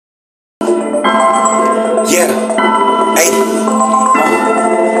Hey.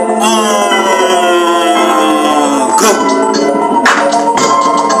 Go.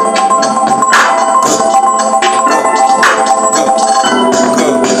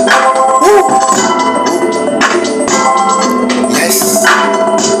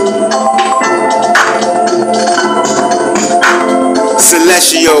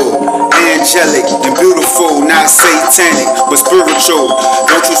 Celestial, angelic, and beautiful, not satanic, but spiritual.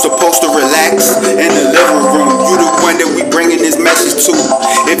 Don't you supposed to relax in the living room? You the one that we bringing this message to.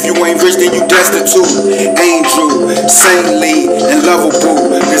 If you ain't rich, then you destitute. Angel, saintly, and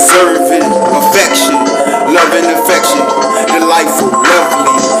lovable, deserving affection, love and affection, delightful,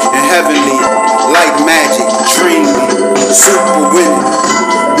 lovely, and heavenly, like magic, dreamy, super winning.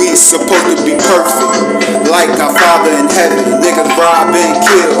 We supposed to be perfect, like our Father in heaven. Niggas rob and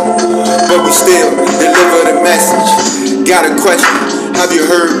kill, but we still deliver the message. Got a question, have you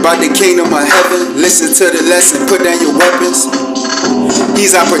heard about the kingdom of heaven? Listen to the lesson, put down your weapons.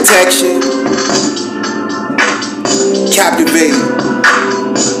 He's our protection, captivating,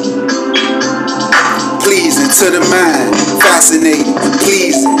 pleasing to the mind, fascinating,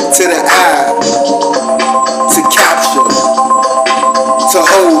 pleasing to the eye, to capture, to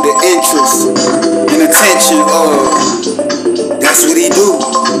hold the interest and attention of. That's what he do.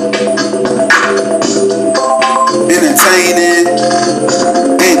 Entertaining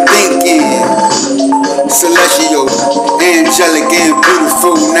and thinking. Celestial, angelic, and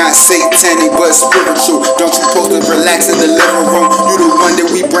beautiful, not satanic but spiritual. Don't you supposed to relax in the living room? You the one that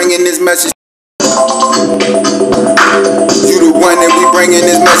we bringing this message. You the one that we bringing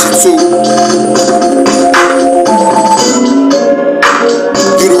this message to.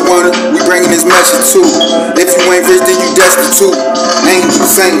 You the one we bringing this message to. If you ain't rich, then you destitute. Angel,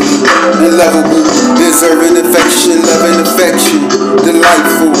 saintly, and lovable, deserving affection, love and affection,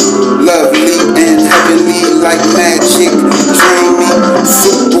 delightful, lovely, and heavenly, like magic, dreamy,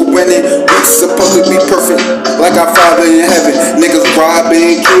 super winning. We supposed to be perfect, like our Father in heaven. Niggas rob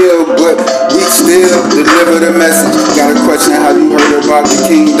and kill, but we still deliver the message. Got a question, have you heard about the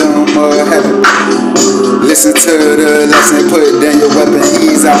kingdom of heaven? Listen to the lesson, put down your weapon,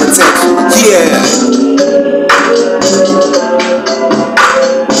 ease our protection. Yeah.